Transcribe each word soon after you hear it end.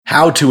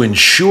how to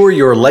ensure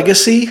your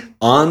legacy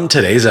on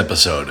today's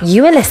episode.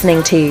 You are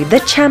listening to the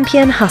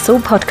Champion Hustle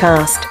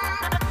Podcast.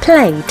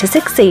 Play to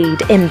succeed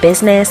in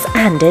business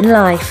and in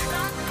life.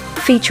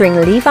 Featuring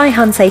Levi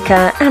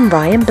Hunsaker and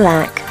Ryan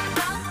Black.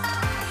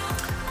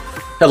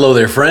 Hello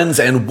there, friends,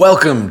 and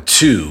welcome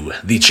to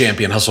the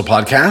Champion Hustle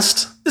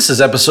Podcast. This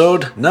is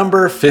episode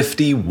number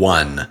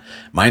 51.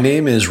 My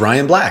name is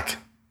Ryan Black.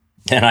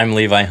 And I'm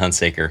Levi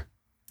Hunsaker.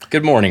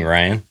 Good morning,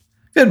 Ryan.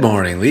 Good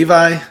morning,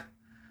 Levi.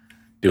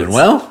 Doing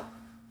well?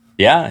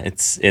 Yeah,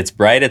 it's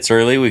bright, it's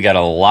early. We got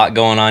a lot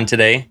going on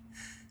today.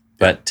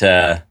 But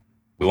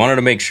we wanted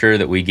to make sure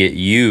that we get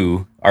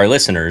you, our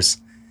listeners,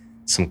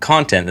 some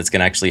content that's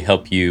going to actually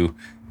help you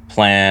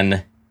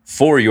plan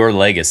for your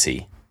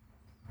legacy.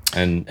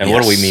 And yes.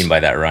 What do we mean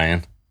by that,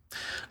 Ryan?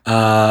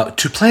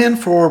 To plan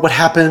for what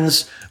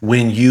happens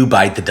when you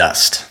bite the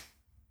dust.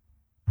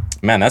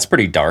 Man, that's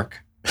pretty dark.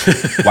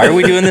 Why are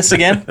we doing this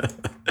again?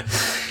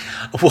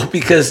 Well,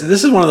 because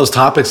this is one of those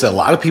topics that a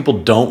lot of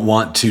people don't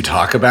want to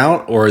talk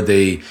about,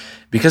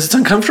 because it's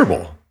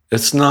uncomfortable.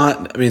 It's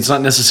not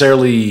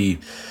necessarily,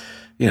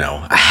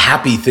 a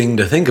happy thing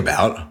to think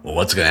about. Well,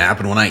 what's going to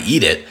happen when I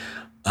eat it?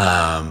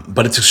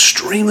 But it's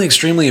extremely,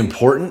 extremely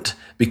important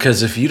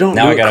because if you don't do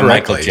it correctly. Now I got a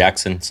Michael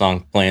Jackson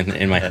song playing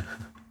in my head.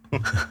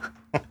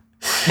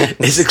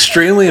 It's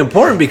extremely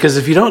important because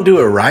if you don't do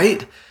it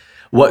right,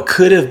 what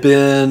could have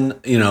been,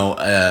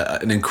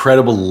 an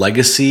incredible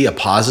legacy, a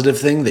positive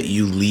thing that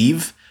you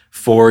leave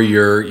for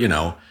your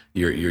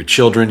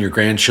children, your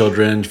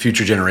grandchildren,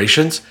 future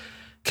generations,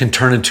 can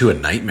turn into a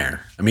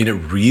nightmare. I mean, it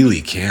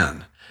really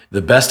can.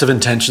 The best of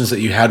intentions that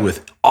you had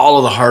with all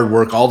of the hard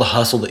work, all the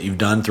hustle that you've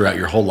done throughout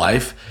your whole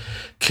life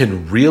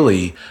can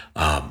really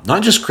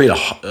not just create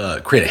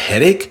a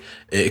headache,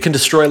 it can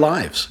destroy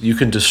lives. You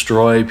can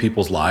destroy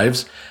people's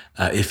lives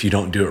if you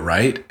don't do it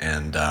right.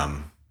 And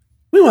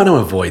we want to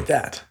avoid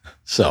that.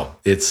 So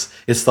it's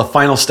the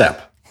final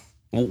step.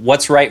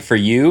 What's right for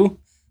you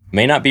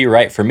may not be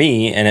right for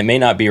me, and it may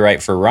not be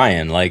right for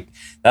Ryan. Like,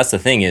 that's the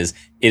thing is,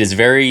 it is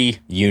very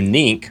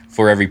unique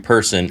for every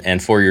person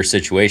and for your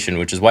situation,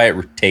 which is why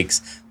it takes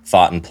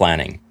thought and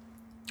planning.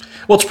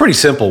 Well, it's pretty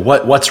simple.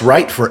 What's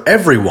right for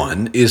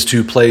everyone is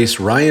to place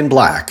Ryan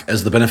Black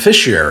as the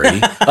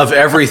beneficiary of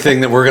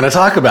everything that we're going to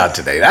talk about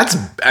today.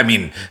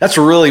 That's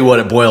really what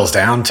it boils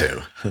down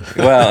to.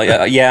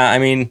 Well, yeah. I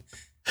mean,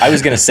 I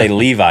was going to say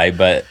Levi,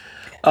 but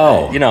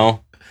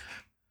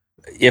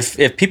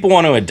if people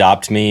want to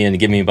adopt me and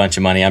give me a bunch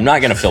of money, I'm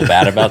not going to feel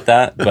bad about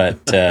that.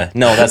 But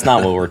no, that's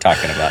not what we're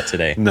talking about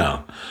today.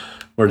 No,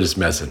 we're just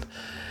messing.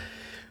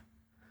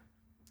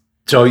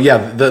 So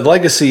yeah, the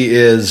legacy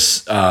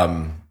is,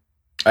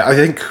 I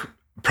think,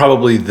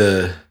 probably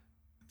the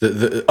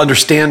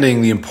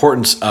understanding the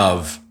importance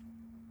of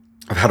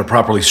how to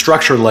properly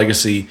structure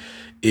legacy.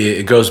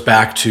 It goes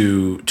back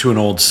to an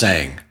old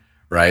saying,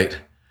 right?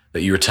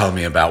 That you were telling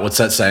me about. What's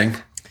that saying?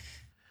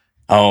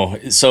 Oh,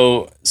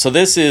 so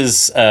this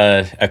is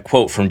a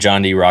quote from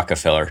John D.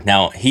 Rockefeller.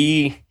 Now,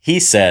 he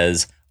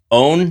says,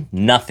 own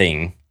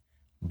nothing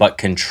but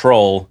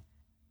control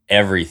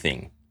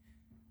everything.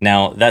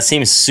 Now, that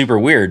seems super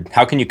weird.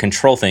 How can you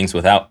control things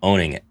without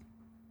owning it?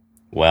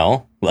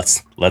 Well,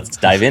 let's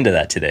dive into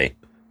that today.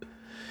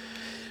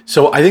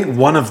 So I think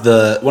one of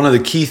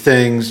the key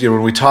things,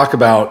 when we talk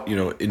about,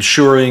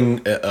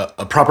 ensuring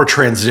a proper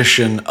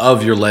transition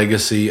of your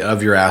legacy,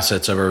 of your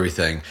assets, of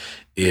everything,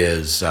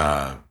 is,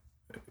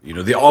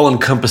 the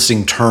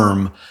all-encompassing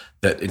term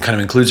that it kind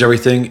of includes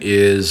everything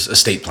is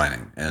estate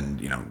planning. And,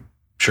 I'm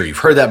sure you've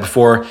heard that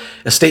before.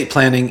 Estate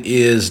planning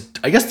is,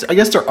 I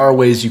guess there are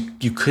ways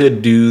you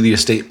could do the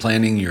estate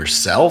planning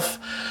yourself.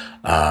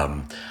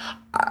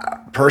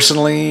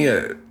 Personally,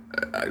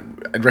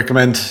 I'd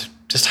recommend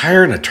just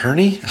hire an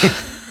attorney.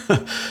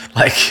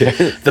 Like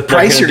the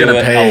price you're going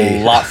to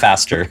pay a lot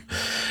faster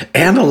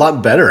and a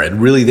lot better.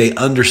 And really, they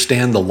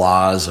understand the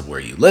laws of where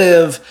you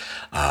live.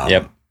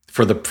 Yep.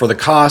 For the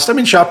cost,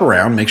 shop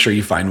around, make sure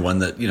you find one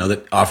that,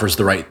 that offers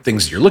the right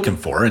things you're looking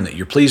for and that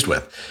you're pleased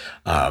with.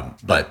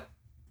 But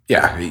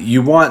yeah,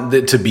 you want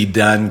it to be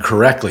done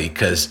correctly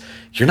because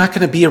you're not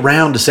going to be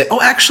around to say, oh,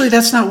 actually,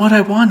 that's not what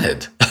I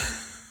wanted.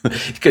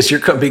 Because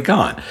you're going to be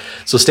gone.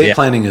 So estate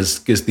planning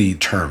is the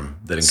term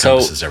that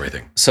encompasses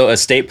everything. So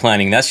estate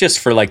planning, that's just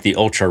for like the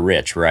ultra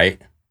rich,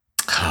 right?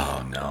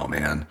 Oh no,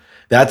 man.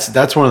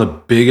 That's one of the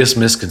biggest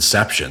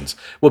misconceptions.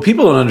 What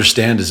people don't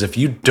understand is if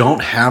you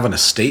don't have an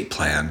estate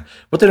plan,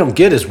 what they don't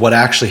get is what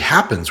actually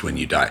happens when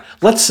you die.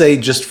 Let's say,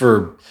 just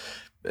for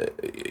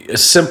a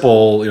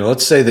simple,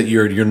 let's say that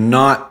you're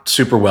not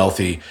super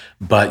wealthy,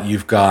 but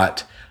you've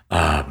got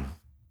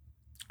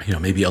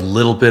maybe a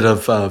little bit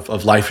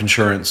of life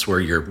insurance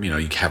where you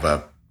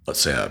have let's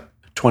say a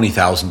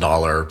 $20,000,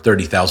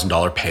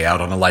 $30,000 payout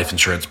on a life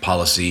insurance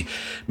policy.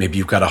 Maybe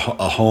you've got a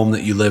home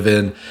that you live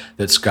in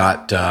that's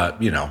got,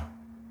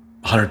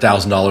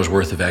 $100,000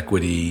 worth of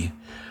equity.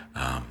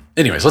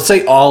 Anyways, let's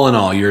say all in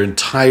all, your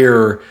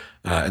entire,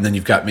 and then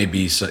you've got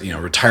maybe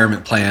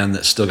retirement plan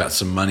that's still got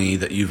some money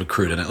that you've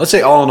accrued in it. Let's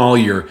say all in all,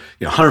 you're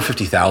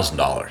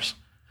 $150,000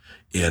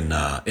 in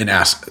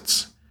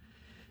assets.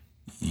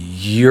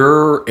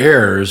 your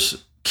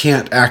heirs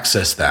can't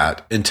access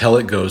that until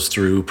it goes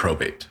through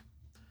probate.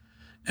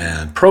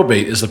 And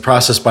probate is the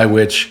process by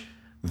which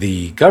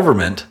the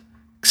government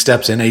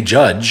steps in, a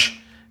judge,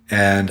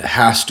 and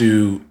has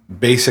to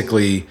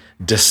basically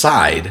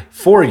decide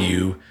for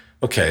you,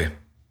 okay,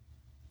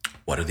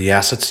 what are the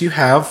assets you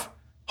have?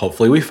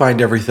 Hopefully we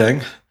find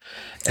everything.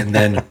 And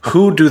then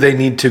who do they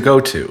need to go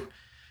to?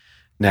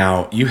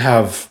 Now you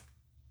have,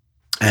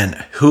 and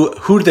who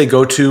do they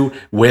go to,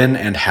 when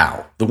and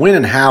how? The when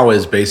and how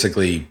is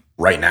basically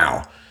right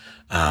now,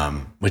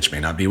 which may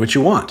not be what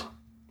you want.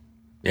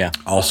 Yeah.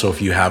 Also,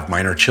 if you have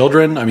minor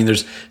children, I mean,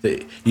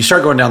 you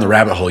start going down the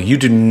rabbit hole. You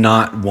do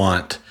not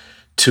want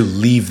to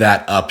leave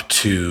that up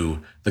to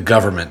the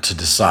government to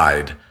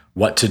decide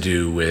what to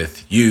do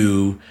with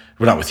you.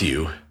 Well, not with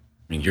you. I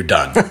mean, you're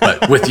done.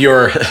 But with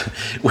your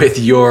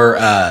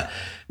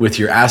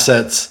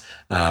assets,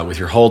 with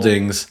your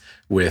holdings,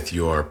 with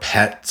your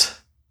pet,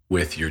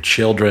 with your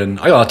children.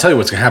 I'll tell you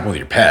what's going to happen with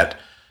your pet.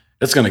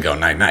 It's going to go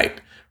night-night,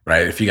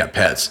 right? If you got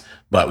pets.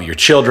 But with your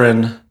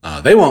children,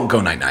 they won't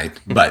go night-night,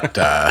 but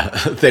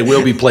they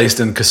will be placed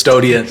in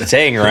custodian.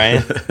 Dang,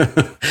 Ryan.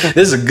 This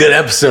is a good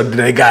episode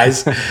today,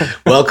 guys.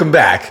 Welcome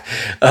back.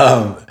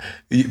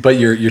 But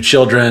your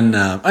children,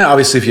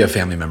 obviously, if you have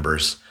family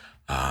members,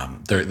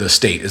 the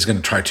state is going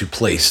to try to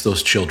place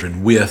those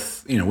children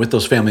with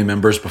those family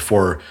members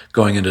before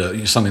going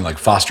into something like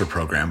foster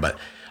program. But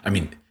I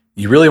mean,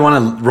 you really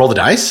want to roll the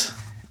dice?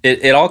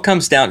 It all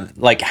comes down,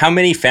 like, how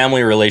many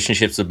family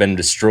relationships have been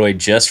destroyed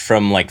just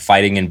from like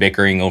fighting and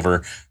bickering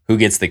over who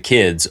gets the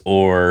kids,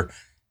 or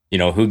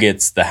who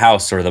gets the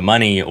house or the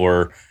money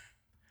or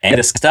and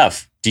this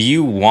stuff. Do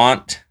you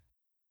want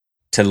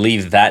to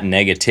leave that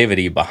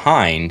negativity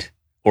behind,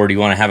 or do you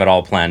want to have it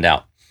all planned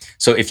out?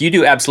 So if you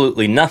do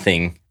absolutely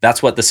nothing,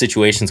 that's what the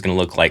situation is going to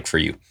look like for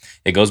you.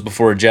 It goes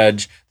before a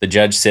judge. The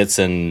judge sits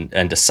and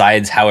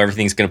decides how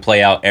everything's going to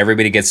play out.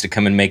 Everybody gets to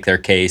come and make their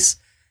case.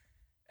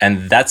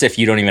 And that's if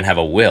you don't even have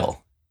a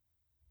will.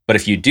 But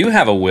if you do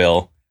have a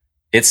will,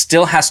 it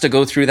still has to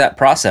go through that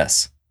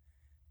process.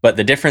 But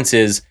the difference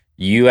is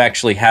you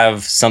actually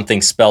have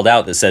something spelled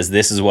out that says,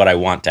 this is what I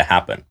want to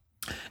happen.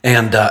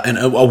 And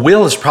a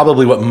will is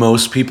probably what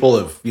most people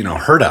have,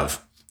 heard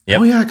of.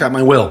 Yep. Oh yeah, I got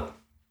my will.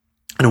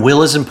 And a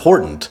will is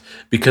important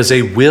because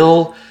a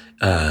will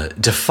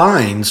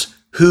defines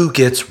who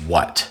gets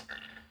what,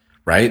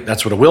 right?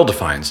 That's what a will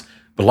defines.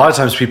 But a lot of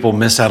times people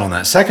miss out on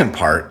that second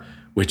part,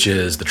 which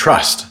is the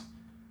trust.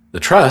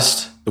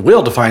 The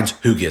will defines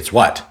who gets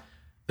what.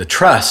 The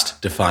trust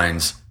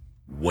defines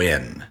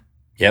when.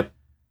 Yep.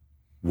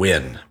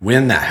 When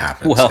that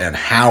happens, Well, and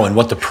how, and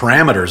what the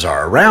parameters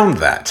are around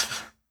that.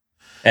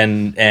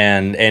 And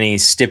any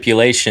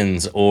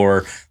stipulations,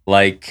 or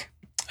like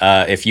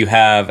if you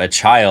have a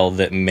child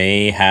that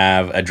may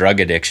have a drug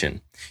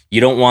addiction,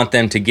 you don't want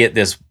them to get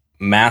this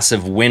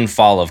massive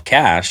windfall of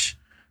cash,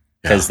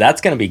 because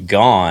that's going to be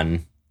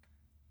gone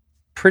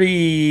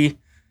pretty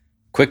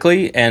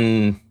quickly,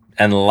 and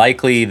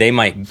likely they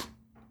might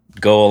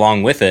go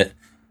along with it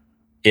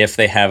if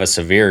they have a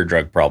severe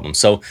drug problem.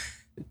 So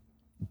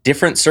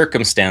different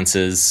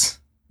circumstances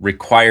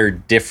require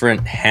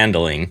different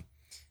handling.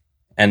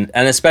 And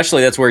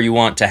especially that's where you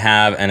want to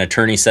have an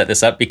attorney set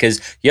this up, because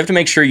you have to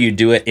make sure you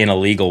do it in a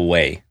legal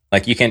way.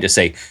 Like, you can't just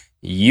say,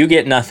 you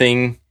get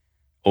nothing,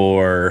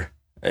 or,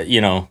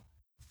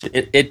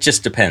 it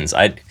just depends.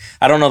 I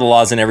don't know the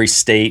laws in every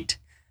state,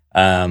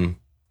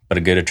 but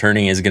a good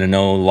attorney is going to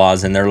know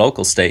laws in their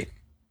local state.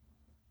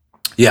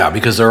 Yeah,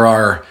 because there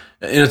are,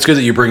 and it's good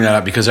that you bring that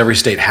up, because every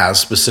state has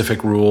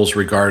specific rules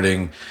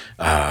regarding,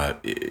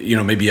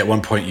 maybe at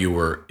one point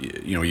you're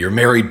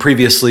married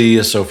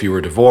previously. So if you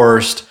were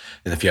divorced,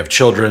 and if you have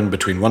children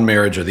between one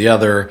marriage or the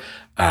other,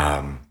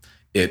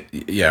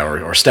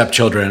 or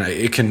stepchildren,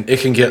 it can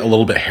get a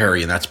little bit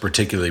hairy. And that's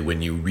particularly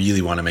when you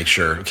really want to make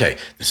sure, okay,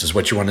 this is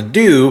what you want to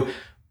do,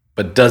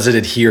 but does it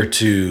adhere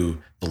to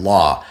the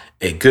law?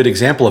 A good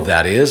example of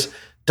that is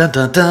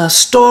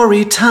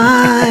story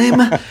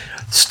time.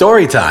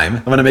 Story time.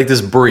 I'm going to make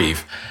this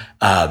brief.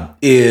 And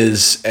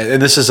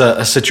this is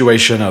a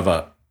situation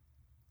of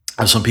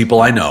some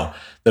people I know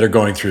that are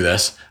going through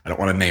this. I don't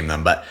want to name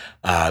them, but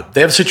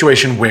they have a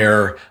situation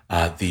where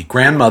the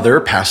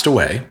grandmother passed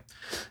away,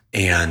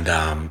 and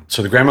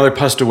so the grandmother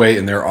passed away,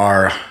 and there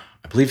are,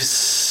 I believe,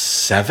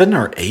 7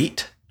 or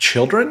 8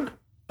 children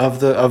of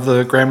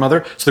the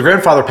grandmother. So the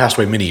grandfather passed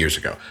away many years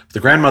ago. The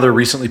grandmother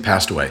recently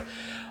passed away,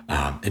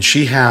 and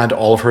she had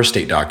all of her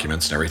estate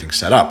documents and everything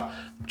set up.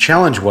 The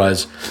challenge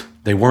was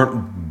they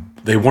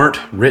weren't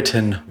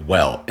written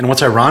well. And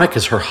what's ironic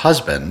is her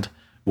husband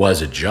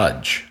was a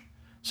judge,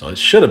 so it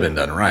should have been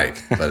done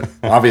right, but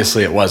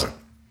obviously it wasn't.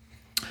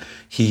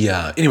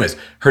 Anyways,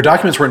 her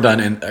documents weren't done,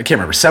 and I can't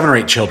remember, 7 or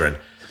 8 children,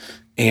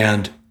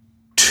 and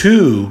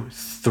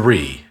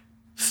three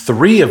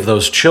of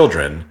those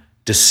children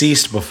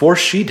deceased before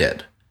she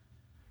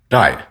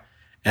died.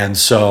 And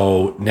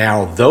so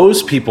now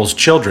those people's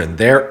children,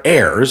 their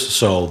heirs,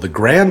 so the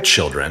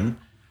grandchildren,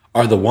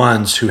 are the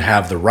ones who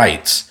have the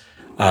rights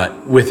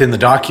within the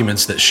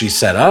documents that she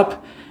set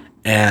up,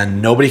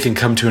 and nobody can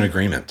come to an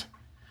agreement.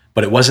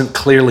 But it wasn't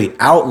clearly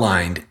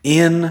outlined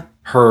in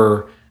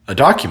her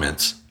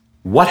documents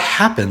what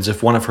happens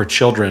if one of her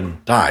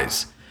children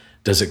dies.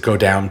 Does it go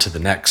down to the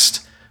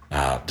next?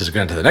 Does it go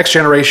down to the next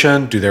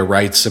generation? Do their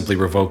rights simply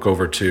revoke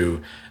over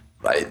to?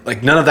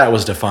 Like none of that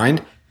was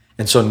defined,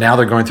 and so now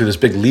they're going through this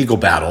big legal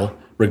battle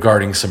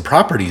regarding some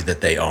properties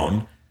that they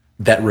own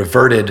that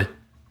reverted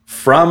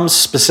from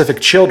specific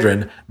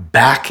children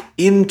back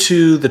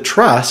into the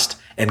trust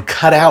and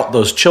cut out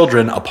those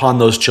children upon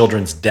those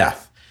children's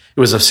death. It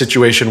was a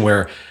situation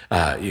where,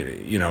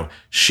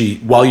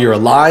 while you're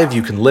alive,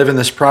 you can live in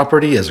this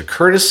property as a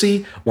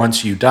courtesy.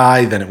 Once you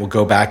die, then it will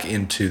go back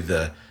into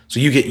the. So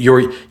you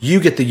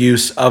get the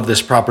use of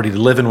this property to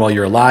live in while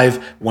you're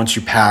alive. Once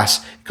you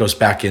pass, it goes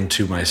back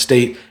into my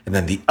estate, and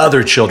then the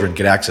other children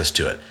get access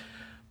to it.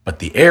 But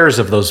the heirs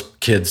of those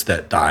kids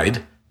that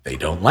died, they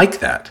don't like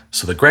that.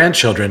 So the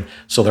grandchildren,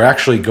 they're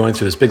actually going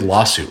through this big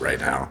lawsuit right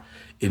now.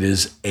 It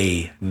is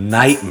a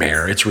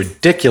nightmare. It's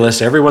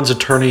ridiculous. Everyone's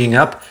attorneying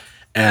up.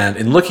 And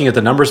in looking at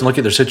the numbers and looking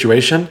at their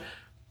situation,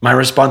 my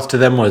response to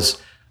them was,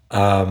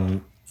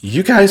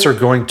 you guys are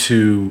going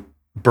to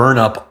burn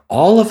up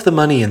all of the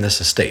money in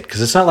this estate,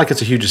 because it's not like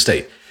it's a huge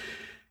estate.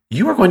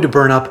 You are going to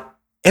burn up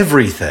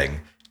everything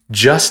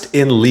just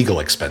in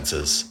legal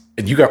expenses.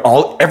 And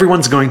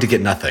everyone's going to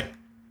get nothing.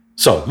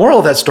 So moral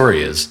of that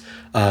story is,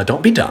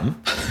 don't be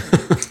dumb.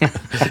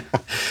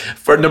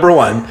 For number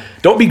one,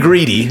 don't be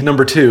greedy.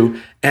 Number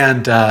two,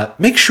 and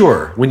make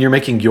sure when you're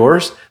making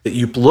yours that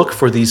you look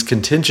for these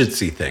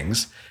contingency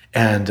things.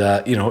 And,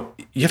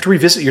 you have to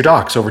revisit your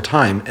docs over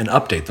time and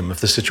update them if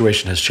the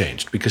situation has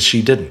changed, because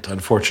she didn't,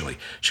 unfortunately.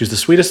 She was the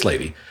sweetest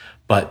lady,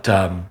 but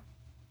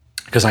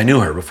because I knew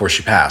her before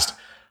she passed.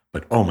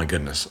 But oh my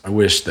goodness, I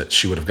wish that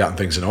she would have gotten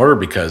things in order,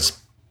 because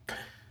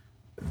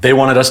they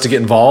wanted us to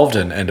get involved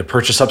and to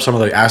purchase up some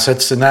of the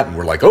assets in that. And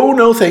we're like, oh,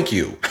 no, thank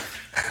you.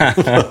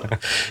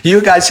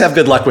 You guys have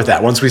good luck with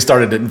that. Once we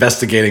started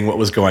investigating what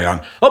was going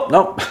on. Oh,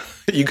 no,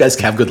 you guys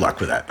have good luck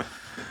with that.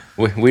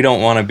 We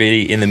don't want to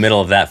be in the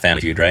middle of that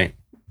family feud, right?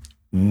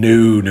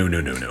 No.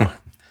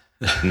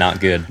 Not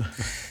good.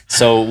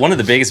 So one of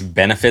the biggest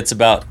benefits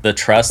about the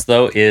trust,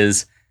 though,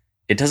 is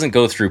it doesn't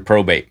go through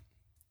probate.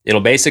 It'll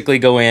basically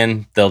go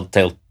in,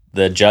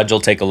 the judge will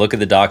take a look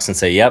at the docs and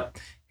say, yep,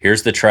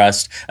 here's the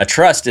trust. A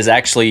trust is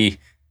actually,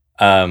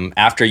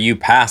 after you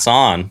pass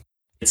on,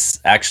 it's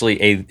actually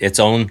its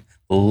own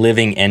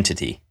living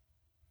entity.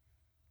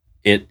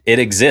 It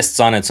exists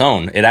on its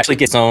own. It actually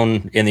gets its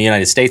own, in the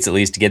United States at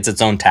least, it gets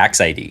its own tax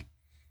ID.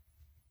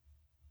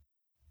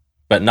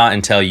 But not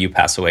until you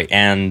pass away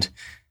and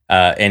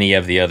any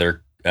of the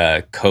other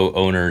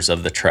co-owners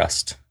of the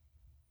trust.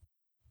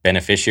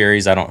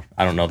 Beneficiaries, I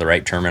don't know the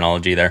right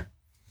terminology there.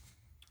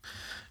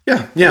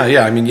 Yeah.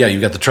 I mean,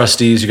 you've got the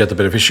trustees, you've got the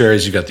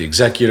beneficiaries, you've got the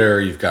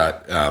executor, you've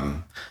got,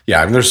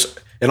 there's,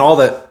 and all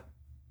that.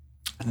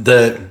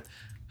 The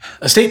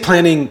estate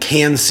planning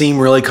can seem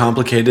really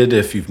complicated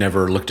if you've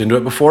never looked into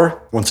it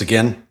before. Once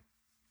again,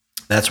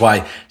 that's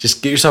why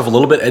just get yourself a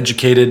little bit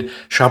educated,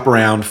 shop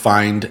around,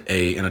 find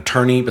an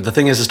attorney. But the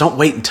thing is don't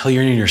wait until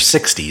you're in your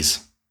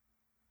 60s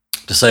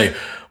to say,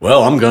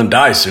 well, I'm going to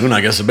die soon.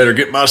 I guess I better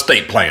get my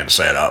estate plan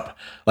set up.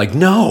 Like,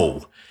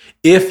 no.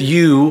 If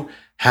you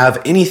have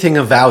anything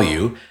of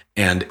value,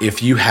 and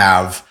if you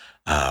have,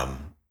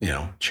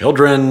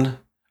 children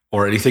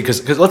or anything,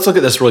 because let's look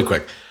at this really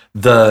quick.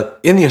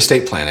 In the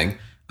estate planning,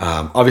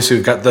 obviously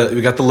we've got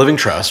the living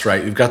trust,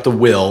 right? We've got the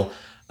will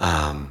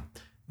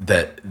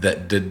that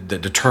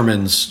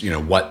determines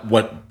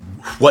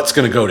what's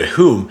going to go to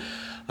whom.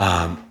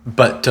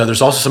 But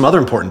there's also some other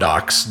important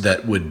docs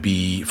that would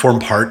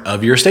form part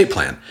of your estate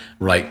plan,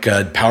 like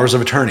powers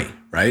of attorney,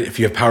 right? If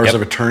you have powers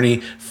of attorney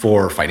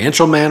for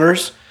financial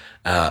matters,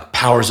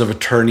 powers of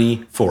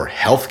attorney for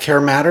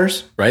healthcare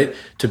matters, right?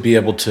 To be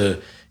able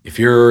to, if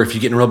you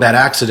get in a real bad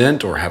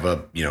accident or have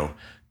a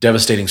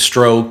devastating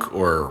stroke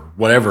or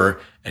whatever,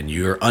 and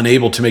you're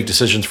unable to make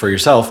decisions for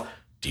yourself,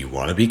 do you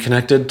want to be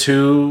connected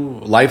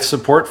to life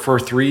support for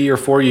 3 or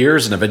 4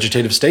 years in a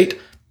vegetative state?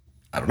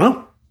 I don't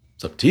know.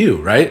 It's up to you,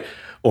 right?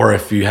 Or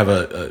if you have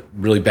a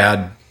really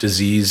bad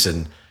disease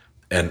and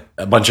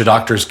a bunch of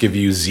doctors give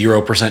you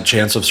 0%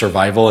 chance of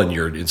survival and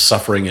you're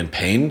suffering and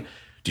pain,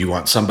 do you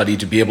want somebody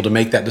to be able to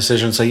make that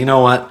decision and say, you know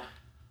what,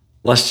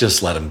 let's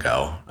just let him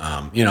go?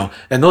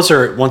 And those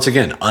are, once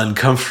again,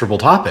 uncomfortable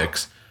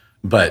topics,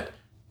 but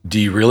do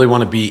you really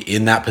want to be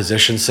in that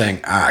position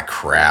saying,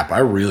 crap, I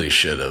really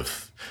should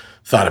have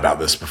thought about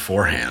this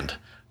beforehand?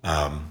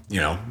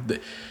 Another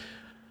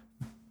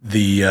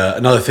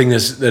thing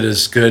that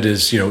is good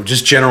is,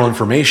 just general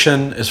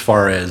information as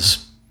far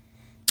as,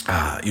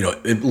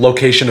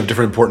 location of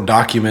different important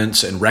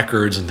documents and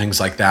records and things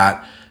like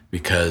that,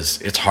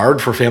 because it's hard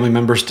for family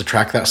members to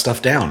track that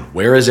stuff down.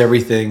 Where is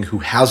everything? Who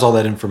has all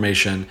that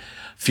information?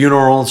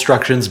 Funeral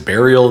instructions,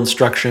 burial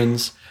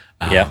instructions.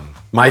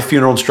 My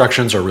funeral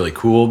instructions are really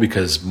cool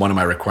because one of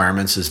my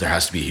requirements is there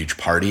has to be a huge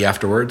party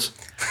afterwards.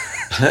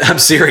 I'm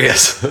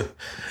serious.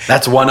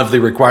 That's one of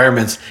the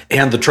requirements,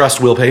 and the trust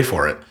will pay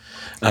for it.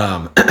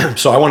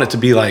 So I want it to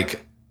be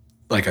like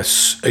like a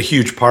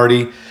huge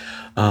party.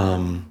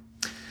 I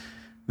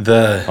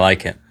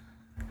like it.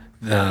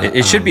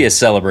 It should be a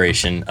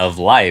celebration of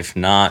life,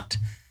 not,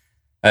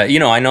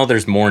 I know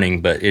there's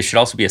mourning, but it should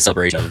also be a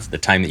celebration of the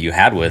time that you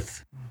had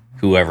with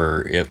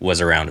whoever it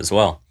was around as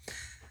well.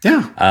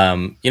 Yeah.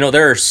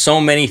 There are so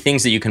many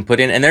things that you can put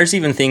in, and there's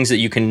even things that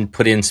you can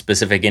put in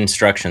specific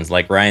instructions.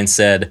 Like Ryan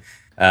said,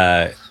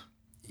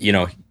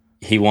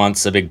 he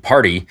wants a big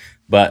party,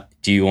 but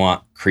do you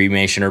want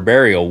cremation or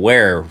burial?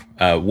 Where,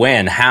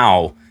 when,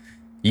 how?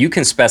 You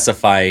can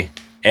specify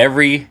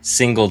every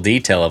single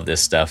detail of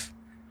this stuff.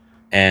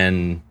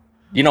 And,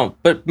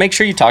 but make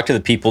sure you talk to the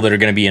people that are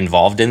going to be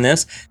involved in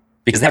this,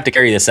 because they have to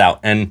carry this out.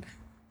 And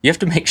you have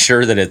to make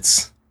sure that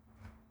it's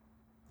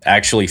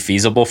actually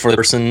feasible for the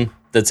person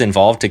that's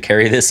involved to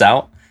carry this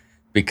out,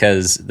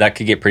 because that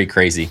could get pretty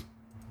crazy.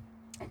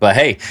 But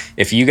hey,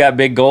 if you got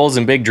big goals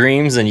and big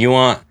dreams and you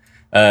want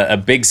a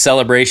big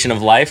celebration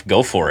of life,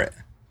 go for it.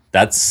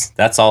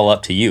 That's all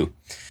up to you.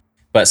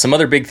 But some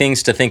other big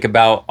things to think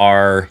about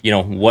are,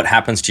 what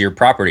happens to your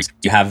properties?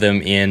 You have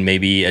them in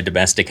maybe a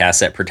domestic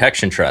asset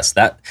protection trust.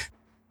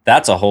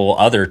 That's a whole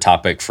other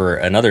topic for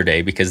another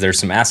day, because there's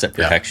some asset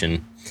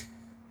protection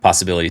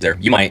possibilities there.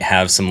 You might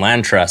have some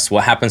land trusts.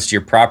 What happens to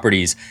your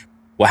properties?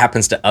 What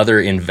happens to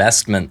other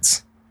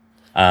investments?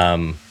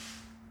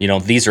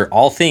 These are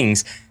all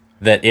things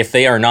that if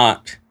they are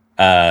not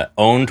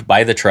owned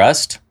by the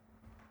trust,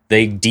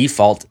 they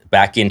default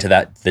back into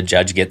that the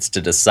judge gets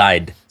to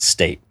decide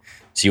state.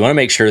 So you want to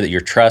make sure that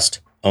your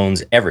trust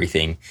owns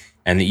everything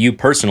and that you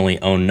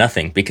personally own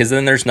nothing, because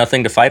then there's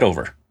nothing to fight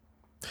over.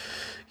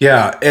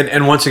 Yeah.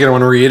 And once again, I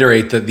want to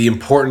reiterate that the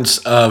importance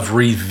of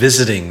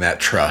revisiting that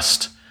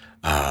trust.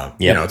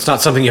 It's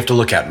not something you have to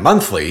look at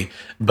monthly,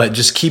 but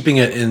just keeping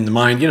it in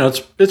mind,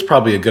 it's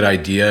probably a good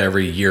idea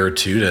every year or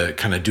two to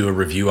kind of do a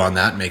review on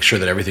that and make sure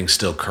that everything's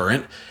still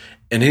current.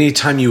 And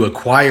anytime you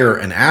acquire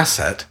an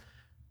asset,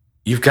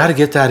 you've got to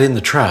get that in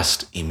the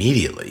trust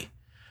immediately,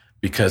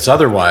 because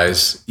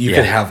otherwise you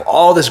could have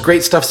all this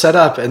great stuff set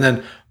up and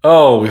then,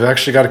 we've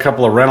actually got a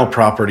couple of rental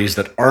properties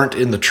that aren't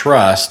in the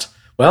trust.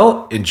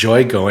 Well,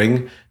 enjoy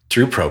going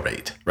through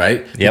probate,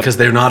 right? Yep. Because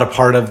they're not a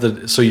part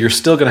of so you're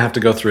still going to have to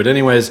go through it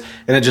anyways,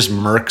 and it just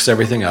murks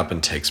everything up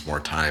and takes more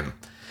time.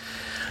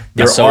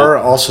 There are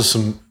also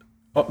some,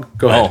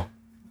 go ahead.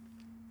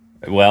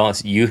 Well,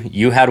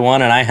 you had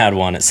one and I had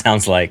one, it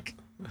sounds like.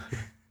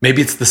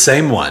 Maybe it's the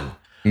same one.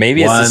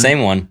 Maybe it's the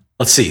same one.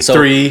 Let's see.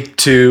 3,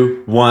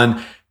 2,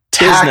 1.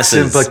 Tax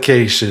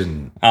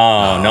implication.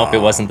 Nope,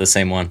 it wasn't the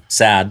same one.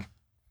 Sad.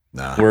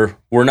 No.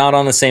 We're not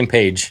on the same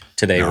page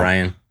today,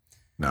 Ryan.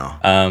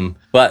 No.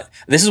 But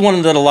this is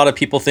one that a lot of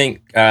people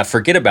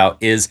forget about,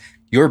 is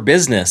your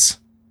business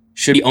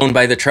should be owned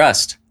by the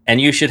trust,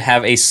 and you should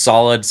have a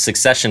solid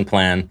succession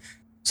plan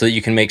so that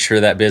you can make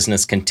sure that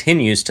business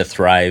continues to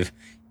thrive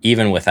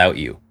even without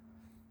you.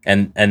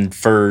 And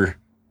for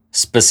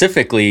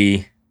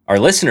specifically our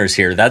listeners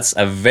here, that's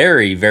a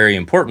very, very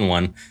important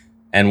one,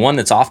 and one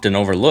that's often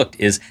overlooked,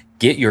 is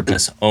get your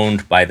business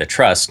owned by the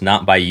trust,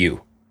 not by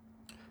you.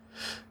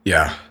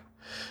 Yeah.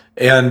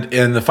 And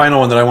the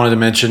final one that I wanted to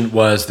mention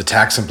was the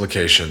tax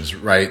implications,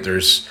 right?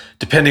 There's,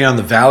 depending on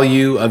the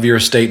value of your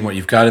estate and what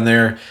you've got in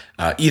there,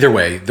 either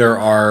way, there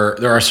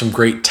are some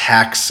great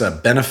tax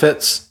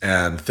benefits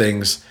and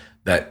things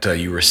that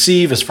you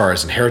receive as far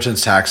as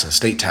inheritance tax and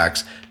estate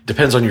tax.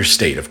 Depends on your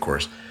state, of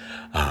course.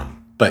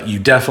 But you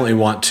definitely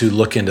want to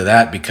look into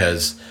that,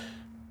 because,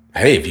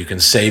 hey, if you can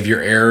save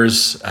your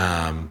heirs,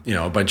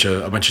 a bunch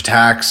of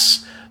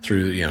tax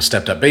through,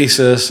 stepped up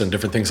basis and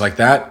different things like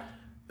that,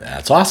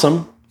 that's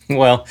awesome.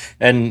 Well,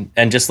 and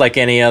just like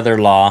any other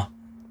law,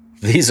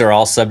 these are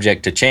all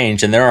subject to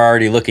change, and they're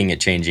already looking at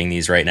changing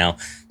these right now.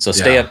 So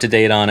stay up to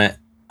date on it.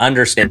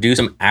 Understand, do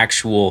some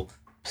actual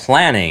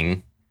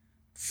planning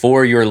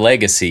for your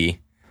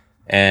legacy.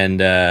 And,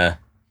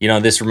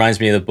 this reminds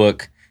me of the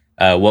book,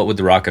 What Would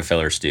the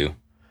Rockefellers Do?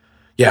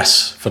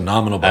 Yes,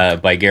 phenomenal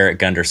book. By Garrett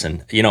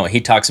Gunderson.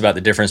 He talks about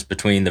the difference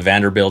between the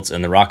Vanderbilts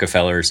and the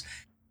Rockefellers,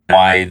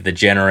 why the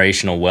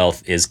generational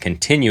wealth is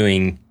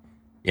continuing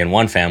in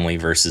one family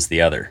versus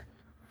the other.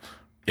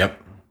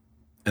 Yep.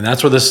 And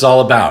that's what this is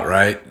all about,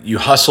 right? You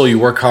hustle, you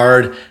work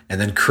hard,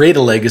 and then create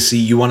a legacy.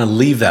 You want to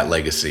leave that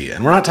legacy.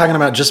 And we're not talking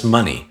about just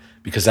money,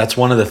 because that's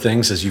one of the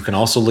things is you can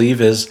also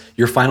leave as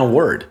your final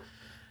word.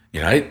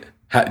 Right?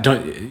 How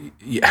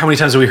many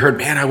times have we heard,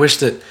 man, I wish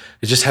that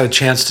I just had a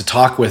chance to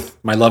talk with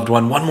my loved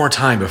one one more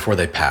time before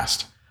they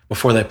passed.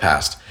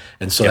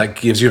 And so that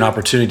gives you an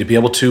opportunity to be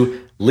able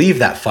to leave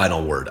that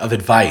final word of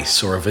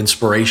advice or of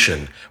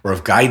inspiration or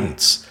of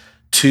guidance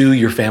to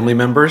your family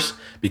members,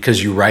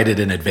 because you write it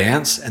in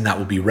advance, and that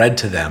will be read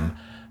to them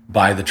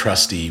by the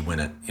trustee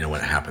when it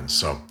happens.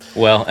 So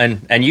well,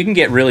 and you can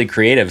get really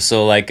creative.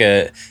 So like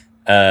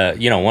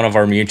one of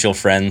our mutual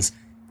friends,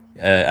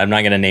 I'm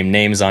not going to name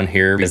names on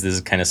here because this is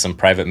kind of some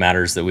private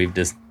matters that we've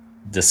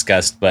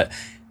discussed, but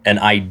an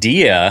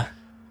idea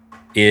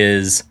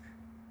is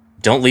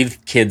don't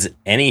leave kids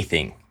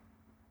anything.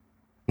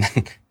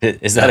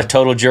 Is that a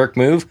total jerk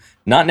move?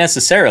 Not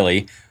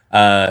necessarily.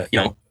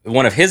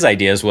 one of his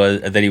ideas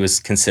was that he was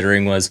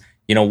considering was,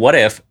 what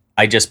if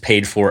I just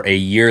paid for a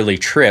yearly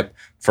trip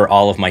for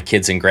all of my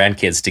kids and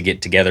grandkids to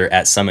get together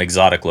at some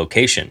exotic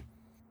location?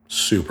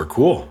 Super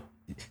cool.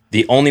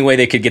 The only way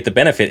they could get the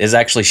benefit is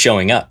actually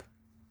showing up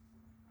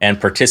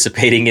and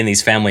participating in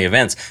these family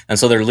events. And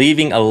so they're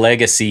leaving a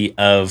legacy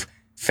of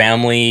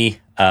family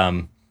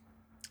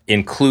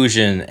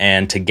inclusion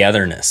and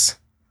togetherness.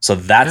 So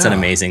that's an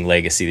amazing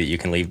legacy that you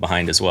can leave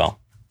behind as well.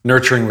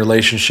 Nurturing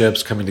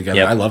relationships, coming together.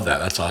 Yep. I love that.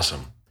 That's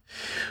awesome.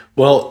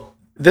 Well,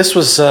 this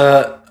was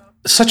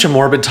such a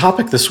morbid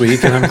topic this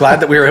week, and I'm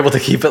glad that we were able to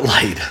keep it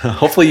light.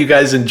 Hopefully you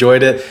guys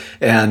enjoyed it,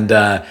 and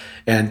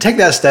take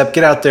that step,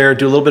 get out there,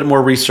 do a little bit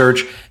more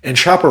research, and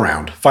shop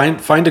around.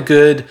 Find a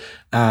good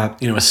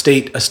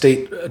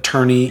estate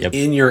attorney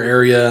in your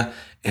area,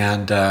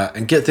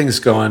 and get things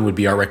going would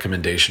be our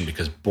recommendation,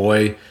 because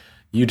boy,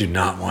 you do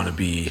not want to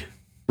be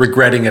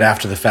regretting it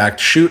after the fact.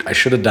 Shoot, I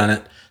should have done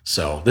it.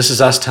 So this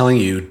is us telling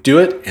you, do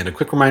it. And a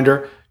quick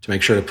reminder to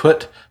make sure to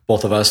put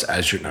both of us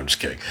as your, no, I'm just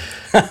kidding.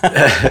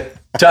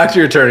 Talk to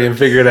your attorney and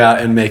figure it out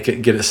and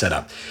get it set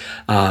up.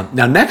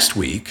 Now, next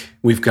week,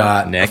 we've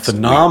got a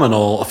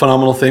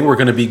phenomenal thing. We're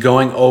going to be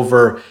going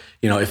over,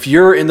 if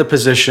you're in the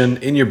position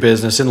in your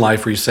business, in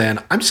life, where you're saying,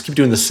 I'm just keep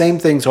doing the same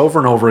things over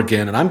and over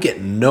again, and I'm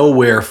getting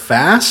nowhere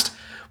fast.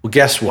 Well,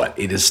 guess what?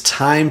 It is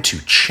time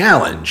to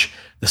challenge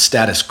the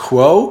status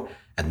quo.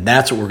 And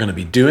that's what we're going to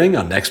be doing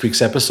on next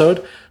week's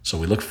episode. So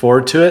we look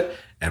forward to it,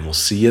 and we'll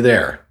see you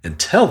there.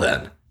 Until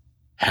then,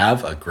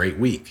 have a great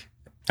week.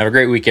 Have a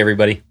great week,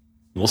 everybody.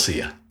 We'll see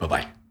you.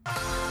 Bye-bye.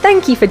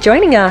 Thank you for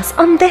joining us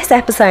on this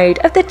episode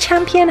of the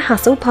Champion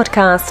Hustle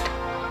podcast.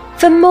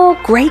 For more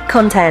great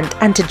content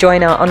and to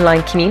join our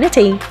online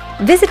community,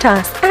 visit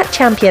us at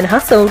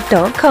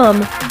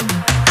championhustle.com.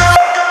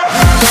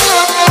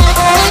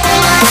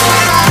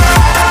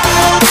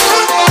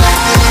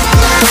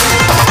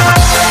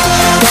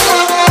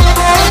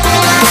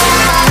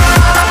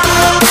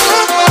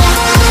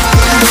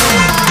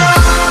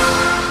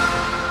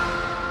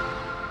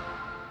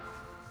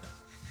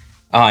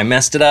 Oh, I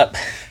messed it up.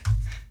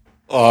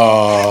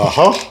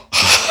 Uh-huh.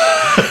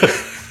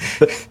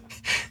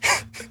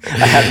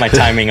 I had my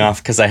timing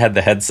off because I had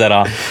the headset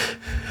off.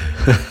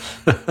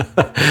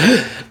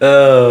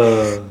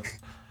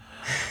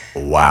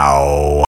 Wow.